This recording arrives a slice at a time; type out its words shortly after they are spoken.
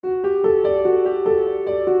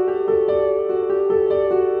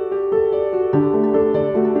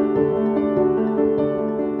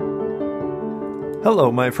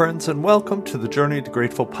Hello, my friends, and welcome to the Journey to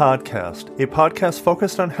Grateful podcast, a podcast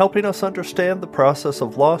focused on helping us understand the process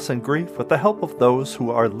of loss and grief with the help of those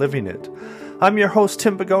who are living it. I'm your host,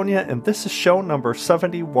 Tim Begonia, and this is show number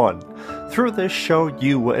 71. Through this show,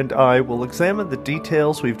 you and I will examine the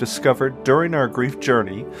details we've discovered during our grief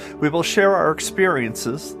journey. We will share our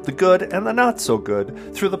experiences, the good and the not so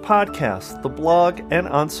good, through the podcast, the blog, and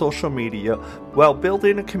on social media, while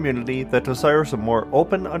building a community that desires a more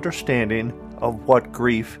open understanding of what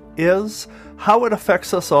grief is, how it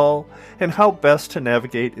affects us all, and how best to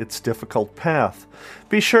navigate its difficult path.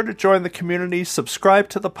 Be sure to join the community, subscribe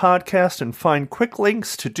to the podcast, and find quick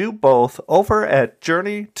links to do both over at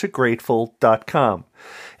journeytograteful.com.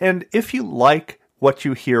 And if you like what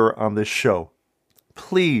you hear on this show,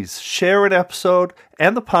 please share an episode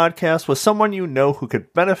and the podcast with someone you know who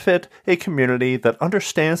could benefit a community that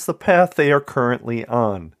understands the path they are currently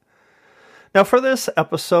on. Now, for this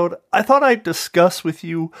episode, I thought I'd discuss with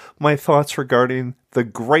you my thoughts regarding the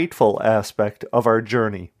grateful aspect of our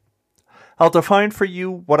journey. I'll define for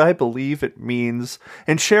you what I believe it means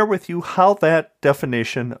and share with you how that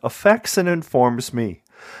definition affects and informs me.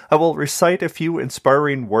 I will recite a few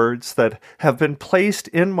inspiring words that have been placed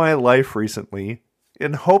in my life recently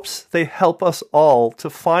in hopes they help us all to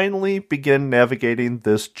finally begin navigating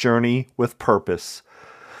this journey with purpose.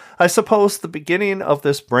 I suppose the beginning of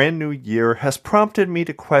this brand new year has prompted me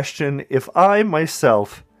to question if I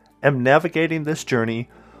myself am navigating this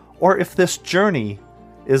journey or if this journey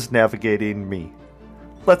is navigating me.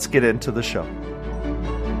 Let's get into the show.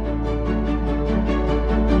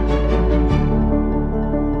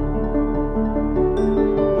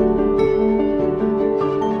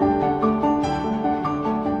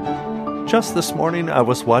 Just this morning, I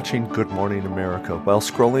was watching Good Morning America while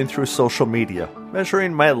scrolling through social media,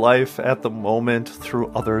 measuring my life at the moment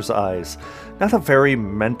through others' eyes. Not a very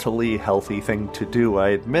mentally healthy thing to do,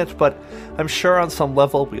 I admit, but I'm sure on some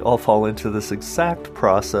level we all fall into this exact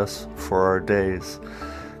process for our days.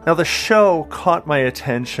 Now, the show caught my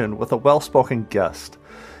attention with a well-spoken guest,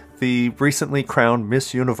 the recently crowned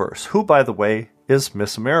Miss Universe, who, by the way, is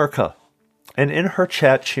Miss America. And in her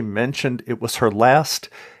chat, she mentioned it was her last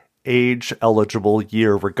age-eligible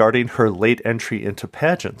year regarding her late entry into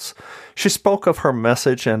pageants. She spoke of her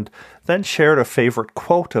message and then shared a favorite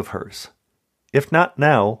quote of hers. If not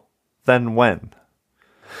now, then when?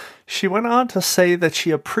 She went on to say that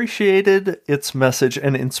she appreciated its message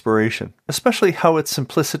and inspiration, especially how its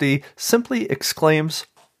simplicity simply exclaims,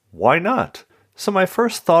 "Why not?" So my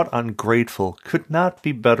first thought on grateful could not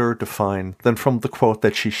be better defined than from the quote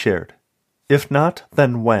that she shared. If not,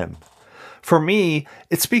 then when? For me,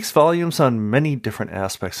 it speaks volumes on many different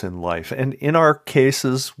aspects in life, and in our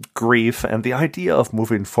cases, grief and the idea of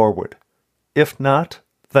moving forward. If not,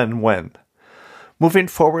 then when? Moving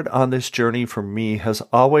forward on this journey for me has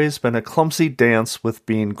always been a clumsy dance with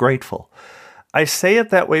being grateful. I say it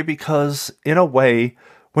that way because, in a way,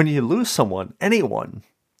 when you lose someone, anyone,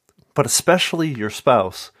 but especially your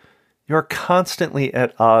spouse, you're constantly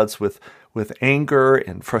at odds with anger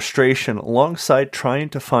and frustration alongside trying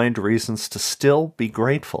to find reasons to still be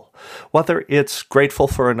grateful. Whether it's grateful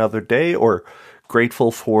for another day or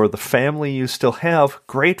grateful for the family you still have,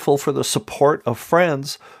 grateful for the support of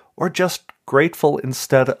friends, or just grateful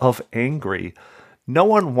instead of angry. No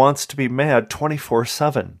one wants to be mad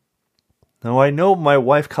 24/7. Now, I know my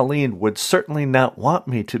wife Colleen would certainly not want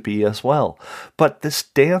me to be as well, but this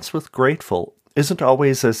dance with grateful isn't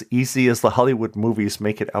always as easy as the Hollywood movies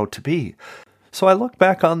make it out to be. So I look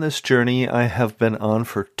back on this journey I have been on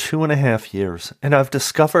for 2.5 years, and I've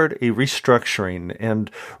discovered a restructuring and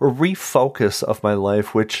a refocus of my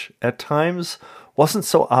life, which at times wasn't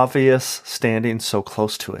so obvious standing so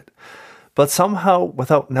close to it. But somehow,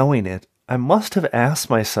 without knowing it, I must have asked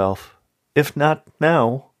myself, if not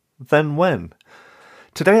now, then when?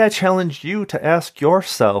 Today I challenge you to ask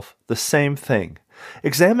yourself the same thing.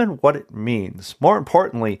 Examine what it means. More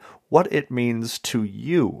importantly, what it means to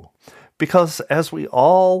you. Because as we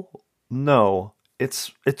all know,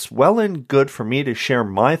 it's well and good for me to share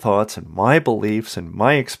my thoughts and my beliefs and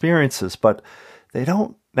my experiences, but they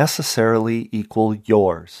don't necessarily equal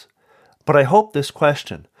yours. But I hope this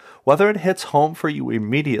question, whether it hits home for you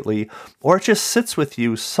immediately or it just sits with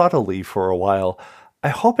you subtly for a while, I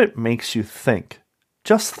hope it makes you think.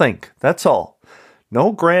 Just think, that's all.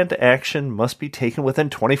 No grand action must be taken within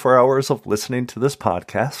 24 hours of listening to this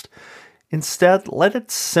podcast. Instead, let it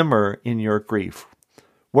simmer in your grief,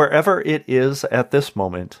 wherever it is at this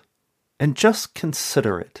moment, and just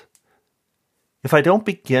consider it. If I don't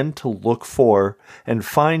begin to look for and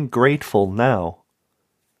find grateful now,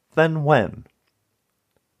 then when?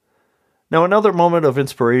 Now, another moment of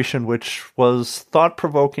inspiration, which was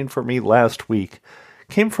thought-provoking for me last week,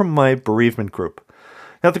 came from my bereavement group.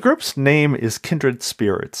 Now, the group's name is Kindred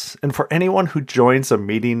Spirits, and for anyone who joins a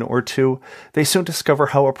meeting or two, they soon discover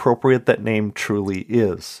how appropriate that name truly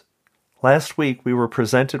is. Last week, we were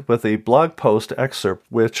presented with a blog post excerpt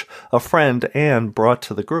which a friend, Anne, brought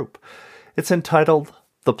to the group. It's entitled,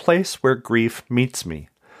 "The Place Where Grief Meets Me."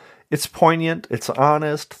 It's poignant, it's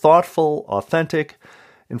honest, thoughtful, authentic,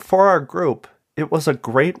 and for our group, it was a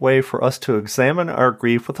great way for us to examine our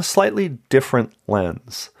grief with a slightly different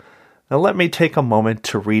lens. Now let me take a moment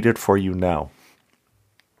to read it for you now.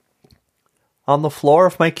 On the floor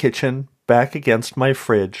of my kitchen, back against my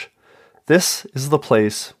fridge, this is the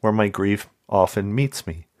place where my grief often meets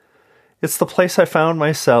me. It's the place I found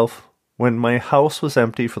myself when my house was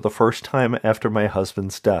empty for the first time after my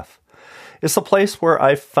husband's death. It's the place where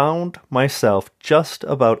I found myself just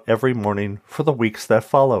about every morning for the weeks that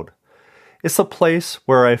followed. It's the place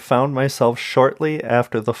where I found myself shortly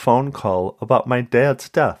after the phone call about my dad's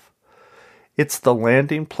death. It's the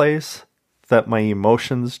landing place that my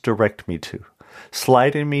emotions direct me to,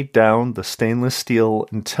 sliding me down the stainless steel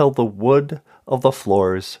until the wood of the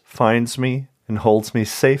floors finds me and holds me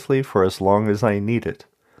safely for as long as I need it.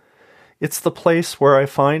 It's the place where I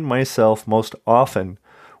find myself most often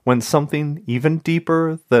when something even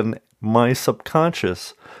deeper than my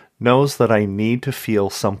subconscious knows that I need to feel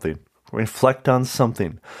something, reflect on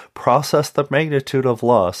something, process the magnitude of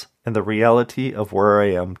loss and the reality of where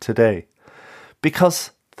I am today. Because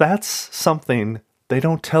that's something they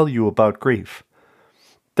don't tell you about grief.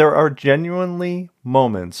 There are genuinely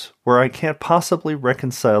moments where I can't possibly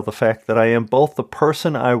reconcile the fact that I am both the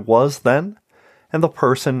person I was then and the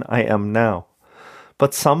person I am now.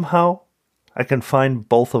 But somehow, I can find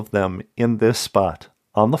both of them in this spot,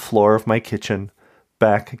 on the floor of my kitchen,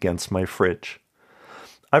 back against my fridge.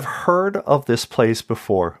 I've heard of this place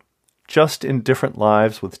before, just in different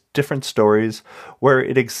lives with different stories, where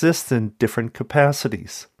it exists in different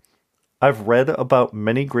capacities. I've read about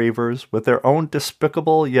many grievers with their own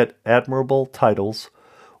despicable yet admirable titles,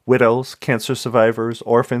 widows, cancer survivors,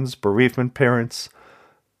 orphans, bereavement parents,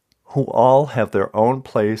 who all have their own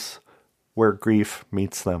place where grief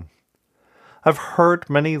meets them. I've heard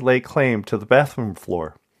many lay claim to the bathroom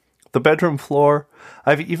floor, the bedroom floor.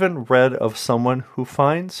 I've even read of someone who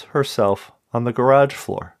finds herself on the garage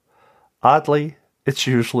floor. Oddly, it's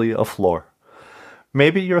usually a floor.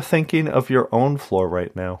 Maybe you're thinking of your own floor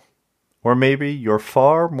right now, or maybe you're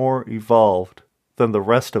far more evolved than the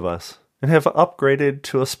rest of us and have upgraded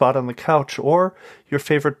to a spot on the couch or your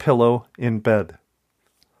favorite pillow in bed.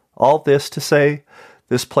 All this to say,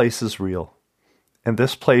 this place is real, and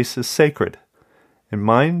this place is sacred. And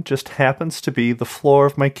mine just happens to be the floor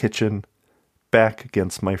of my kitchen, back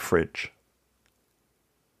against my fridge.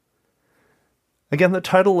 Again, the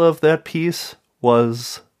title of that piece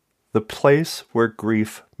was The Place Where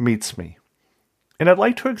Grief Meets Me. And I'd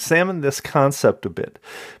like to examine this concept a bit,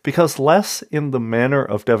 because less in the manner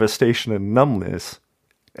of devastation and numbness,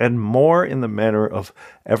 and more in the manner of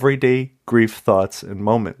everyday grief thoughts and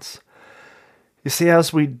moments. You see,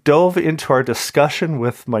 as we dove into our discussion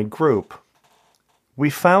with my group, we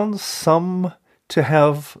found some to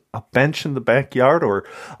have a bench in the backyard, or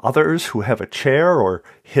others who have a chair or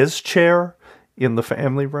his chair in the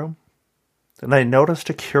family room. And I noticed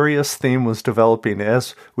a curious theme was developing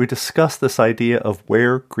as we discussed this idea of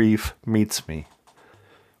where grief meets me.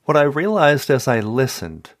 What I realized as I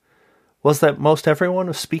listened was that most everyone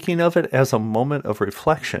was speaking of it as a moment of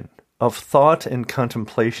reflection, of thought and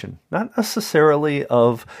contemplation, not necessarily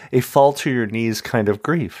of a fall to your knees kind of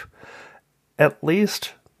grief. At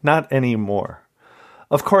least, not anymore.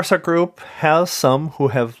 Of course, our group has some who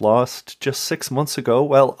have lost just 6 months ago,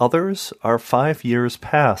 while others are 5 years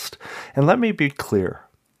past. And let me be clear,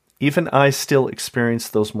 even I still experience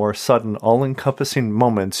those more sudden, all-encompassing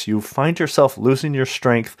moments you find yourself losing your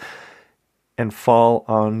strength and fall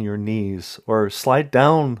on your knees or slide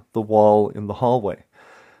down the wall in the hallway.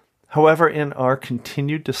 However, in our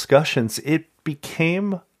continued discussions, it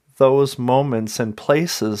became those moments and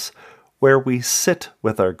places where we sit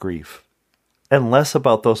with our grief, and less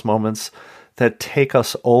about those moments that take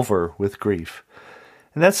us over with grief.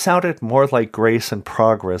 And that sounded more like grace and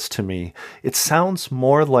progress to me. It sounds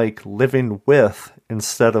more like living with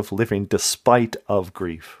instead of living despite of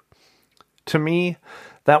grief. To me,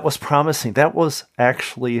 that was promising. That was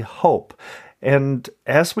actually hope. And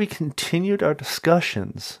as we continued our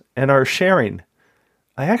discussions and our sharing,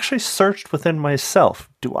 I actually searched within myself.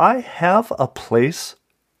 Do I have a place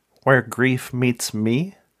where grief meets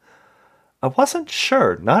me? I wasn't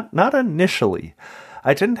sure, not initially.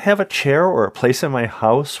 I didn't have a chair or a place in my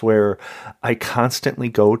house where I constantly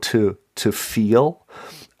go to feel.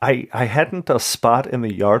 I hadn't a spot in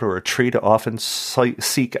the yard or a tree to often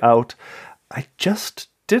seek out. I just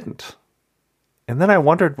didn't. And then I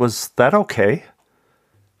wondered, was that okay?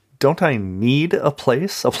 Don't I need a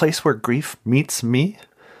place where grief meets me?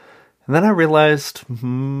 And then I realized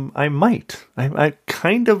I might. I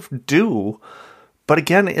kind of do. But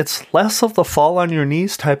again, it's less of the fall on your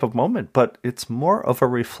knees type of moment, but it's more of a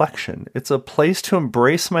reflection. It's a place to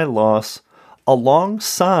embrace my loss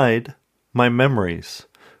alongside my memories,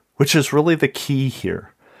 which is really the key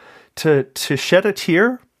here. To shed a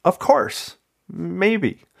tear? Of course.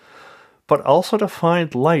 Maybe. But also to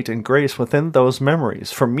find light and grace within those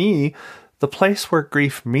memories. For me, the place where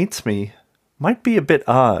grief meets me might be a bit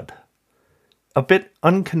odd, a bit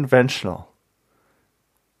unconventional.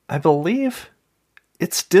 I believe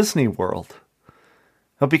it's Disney World.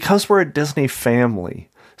 Now, because we're a Disney family,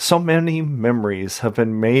 so many memories have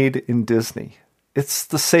been made in Disney. It's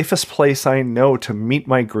the safest place I know to meet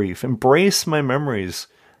my grief, embrace my memories,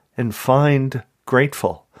 and find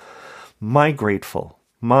grateful.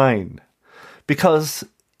 Mine. Because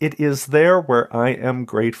it is there where I am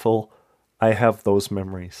grateful I have those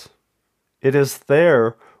memories. It is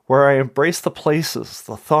there where I embrace the places,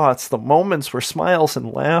 the thoughts, the moments where smiles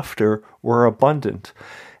and laughter were abundant.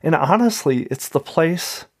 And honestly, it's the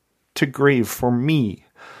place to grieve for me,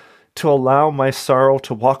 to allow my sorrow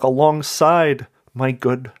to walk alongside my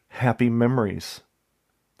good, happy memories,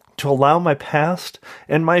 to allow my past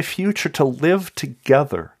and my future to live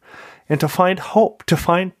together, and to find hope, to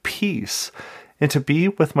find peace, and to be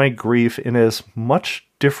with my grief in as much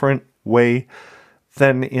different way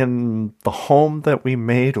than in the home that we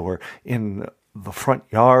made or in the front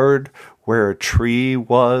yard where a tree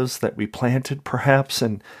was that we planted perhaps,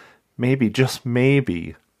 and maybe, just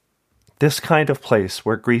maybe, this kind of place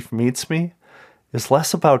where grief meets me is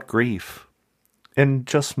less about grief and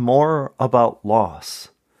just more about loss.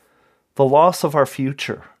 The loss of our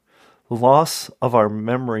future. The loss of our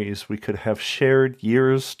memories we could have shared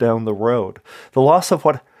years down the road. The loss of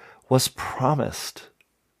what was promised.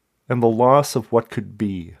 And the loss of what could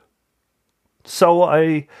be. So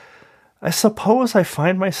I suppose I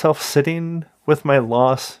find myself sitting with my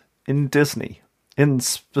loss in Disney, in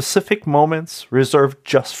specific moments reserved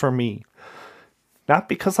just for me. Not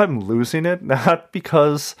because I'm losing it, not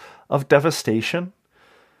because of devastation,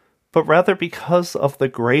 but rather because of the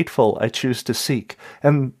grateful I choose to seek.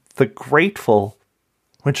 And the grateful,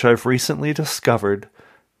 which I've recently discovered,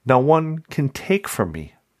 no one can take from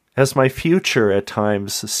me, as my future at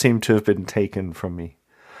times seemed to have been taken from me.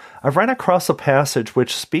 I ran across a passage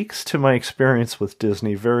which speaks to my experience with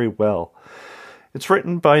Disney very well. It's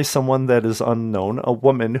written by someone that is unknown, a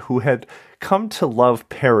woman who had come to love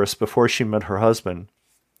Paris before she met her husband,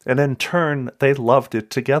 and in turn they loved it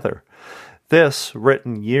together. This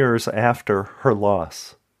written years after her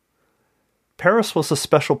loss. Paris was a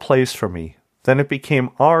special place for me. Then it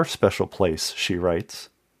became our special place, she writes.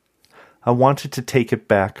 I wanted to take it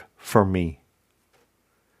back for me.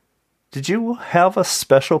 Did you have a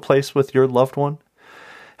special place with your loved one?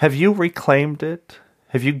 Have you reclaimed it?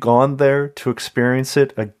 Have you gone there to experience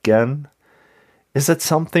it again? Is it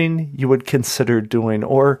something you would consider doing,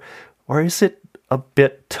 or is it a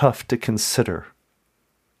bit tough to consider?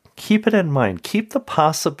 Keep it in mind. Keep the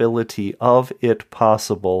possibility of it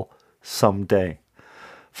possible someday.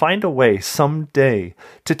 Find a way someday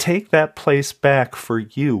to take that place back for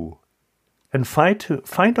you, and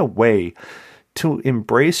find a way to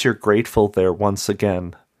embrace your grateful there once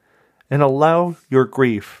again, and allow your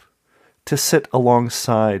grief to sit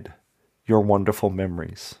alongside your wonderful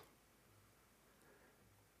memories.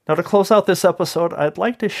 Now, to close out this episode, I'd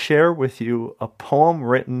like to share with you a poem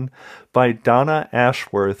written by Donna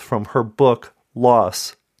Ashworth from her book,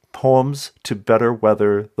 Loss, Poems to Better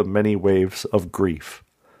Weather the Many Waves of Grief.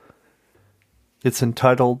 It's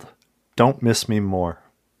entitled, Don't Miss Me More.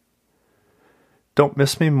 Don't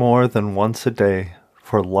miss me more than once a day,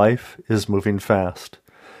 for life is moving fast.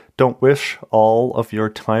 Don't wish all of your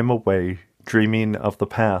time away, dreaming of the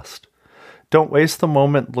past. Don't waste the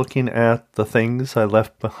moment looking at the things I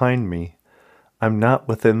left behind me. I'm not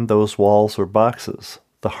within those walls or boxes.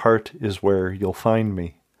 The heart is where you'll find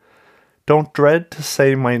me. Don't dread to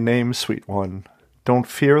say my name, sweet one. Don't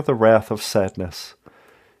fear the wrath of sadness.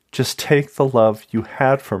 Just take the love you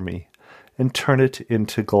had for me and turn it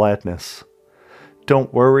into gladness.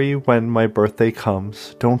 Don't worry when my birthday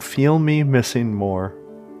comes. Don't feel me missing more.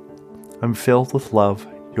 I'm filled with love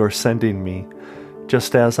you're sending me,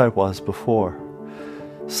 just as I was before.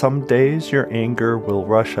 Some days your anger will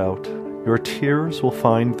rush out. Your tears will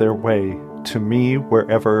find their way to me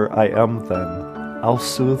wherever I am then. I'll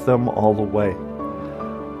soothe them all away.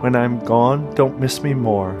 When I'm gone, don't miss me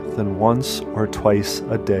more than once or twice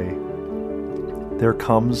a day. There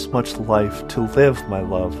comes much life to live, my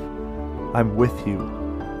love. I'm with you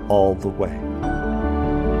all the way.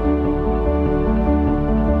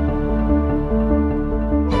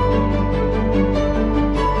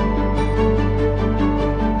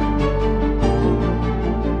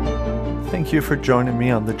 Thank you for joining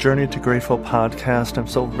me on the Journey to Grateful podcast. I'm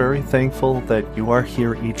so very thankful that you are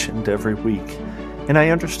here each and every week. And I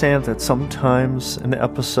understand that sometimes an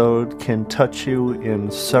episode can touch you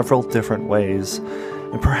in several different ways.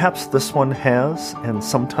 And perhaps this one has, and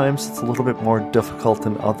sometimes it's a little bit more difficult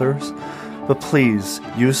than others. But please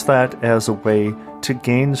use that as a way to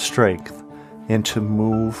gain strength and to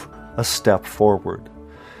move a step forward.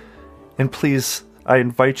 And please, I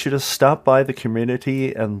invite you to stop by the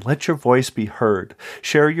community and let your voice be heard.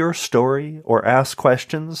 Share your story or ask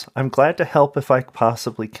questions. I'm glad to help if I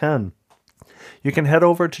possibly can. You can head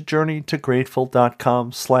over to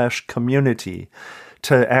journeytograteful.com/community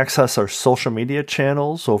to access our social media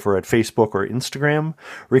channels over at Facebook or Instagram,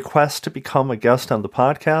 request to become a guest on the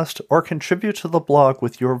podcast, or contribute to the blog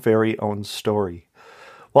with your very own story.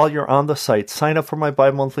 While you're on the site, sign up for my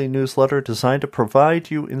bi-monthly newsletter designed to provide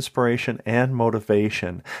you inspiration and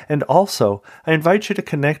motivation. And also, I invite you to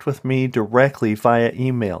connect with me directly via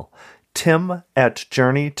email,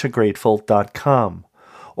 tim@journeytograteful.com.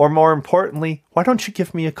 Or more importantly, why don't you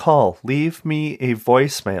give me a call, leave me a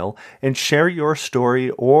voicemail, and share your story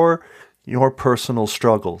or your personal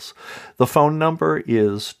struggles. The phone number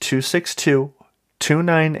is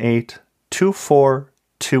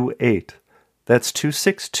 262-298-2428. That's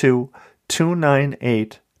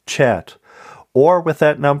 262-298-CHAT. Or with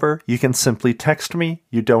that number, you can simply text me.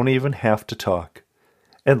 You don't even have to talk.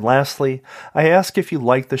 And lastly, I ask if you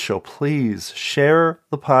like the show, please share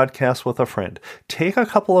the podcast with a friend. Take a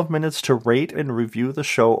couple of minutes to rate and review the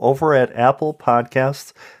show over at Apple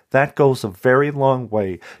Podcasts. That goes a very long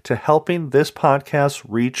way to helping this podcast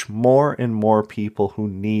reach more and more people who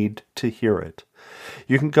need to hear it.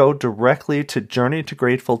 You can go directly to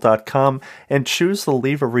journeytograteful.com and choose the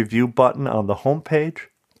Leave a Review button on the homepage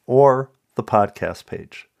or the podcast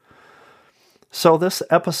page. So this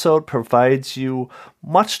episode provides you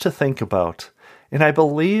much to think about, and I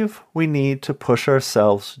believe we need to push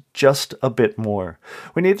ourselves just a bit more.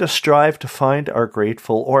 We need to strive to find our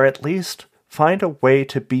grateful, or at least find a way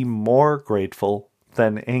to be more grateful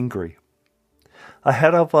than angry.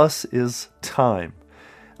 Ahead of us is time.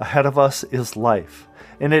 Ahead of us is life,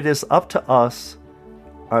 and it is up to us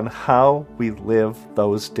on how we live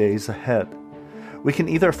those days ahead. We can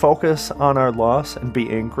either focus on our loss and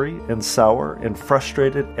be angry and sour and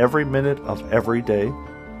frustrated every minute of every day,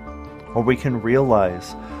 or we can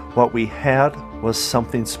realize what we had was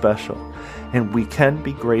something special, and we can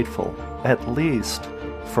be grateful, at least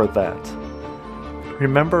for that.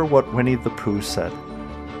 Remember what Winnie the Pooh said,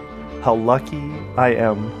 "How lucky I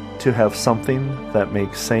am to have something that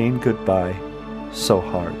makes saying goodbye so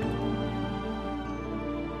hard."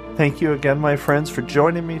 Thank you again, my friends, for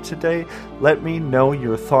joining me today. Let me know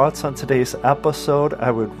your thoughts on today's episode.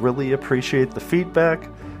 I would really appreciate the feedback.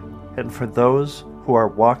 And for those who are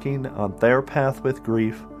walking on their path with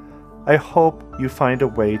grief, I hope you find a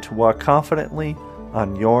way to walk confidently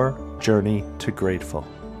on your journey to grateful.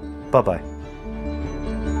 Bye-bye.